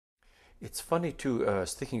It's funny too,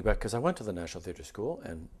 thinking back, because I went to the National Theatre School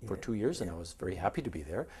and for Yeah, 2 years, and yeah. I was very happy to be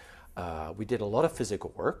there. We did a lot of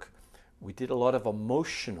physical work. We did a lot of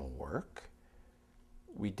emotional work.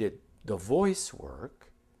 We did the voice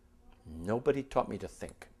work. Nobody taught me to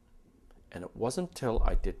think. And it wasn't till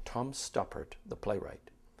I did Tom Stoppard, the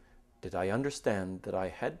playwright, did I understand that I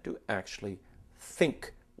had to actually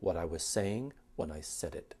think what I was saying when I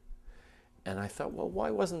said it. And I thought, well, why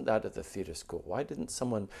wasn't that at the theater school? Why didn't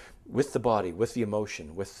someone with the body, with the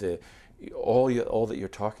emotion, with the all that you're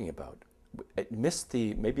talking about, it missed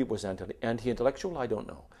the, maybe it was anti-intellectual, I don't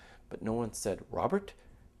know. But no one said, Robert,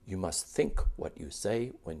 you must think what you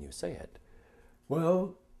say when you say it.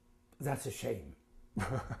 Well, that's a shame.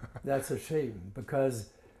 That's a shame, because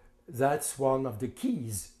that's one of the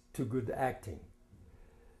keys to good acting.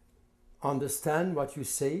 Understand what you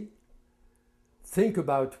say, think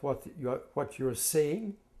about what you're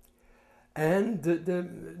saying, and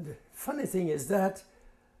the funny thing is that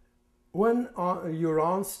when you're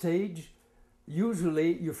on stage,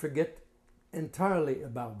 usually you forget entirely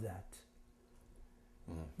about that.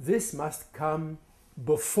 This must come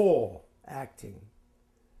before acting,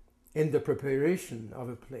 in the preparation of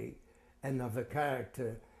a play and of a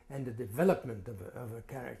character and the development of a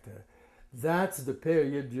character. That's the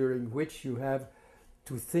period during which you have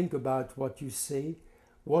to think about what you say,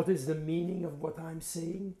 what is the meaning of what I'm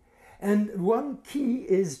saying. And one key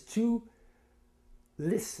is to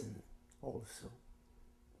listen also.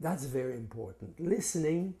 That's very important.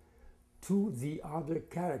 Listening to the other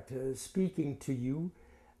characters speaking to you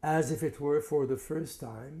as if it were for the first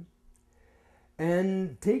time,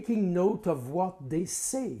 and taking note of what they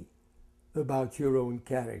say about your own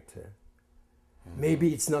character.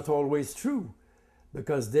 Maybe it's not always true,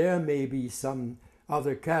 because there may be some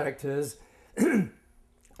other characters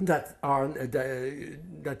that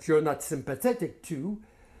you're not sympathetic to,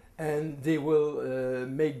 and they will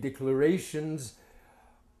make declarations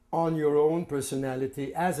on your own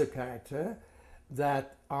personality as a character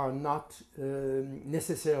that are not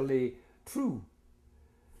necessarily true.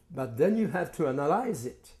 But then you have to analyze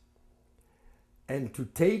it and to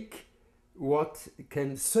take what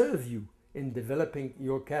can serve you in developing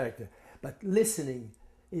your character. But listening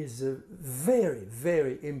is a very,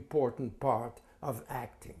 very important part of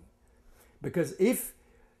acting. Because if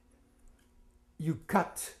you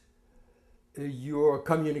cut your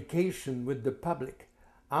communication with the public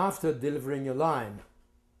after delivering a line,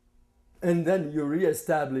 and then you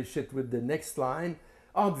re-establish it with the next line,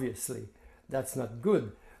 obviously that's not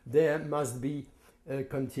good. There must be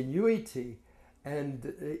continuity,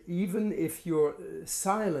 and even if you're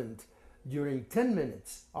silent during 10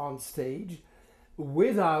 minutes on stage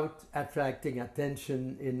without attracting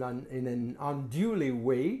attention in an unduly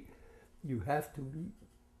way, you have to be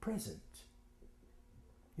present.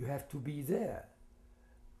 You have to be there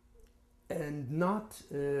and not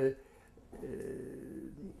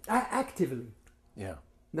actively,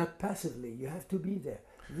 not passively. You have to be there,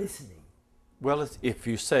 listening. Well, if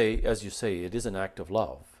you say, as you say, it is an act of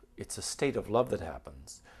love, it's a state of love that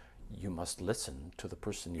happens, you must listen to the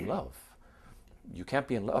person you love. You can't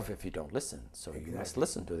be in love if you don't listen. So Exactly. You must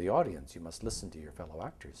listen to the audience. You must listen to your fellow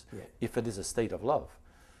actors. Yeah. If it is a state of love.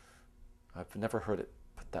 I've never heard it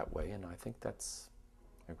put that way, and I think that's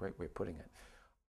a great way of putting it.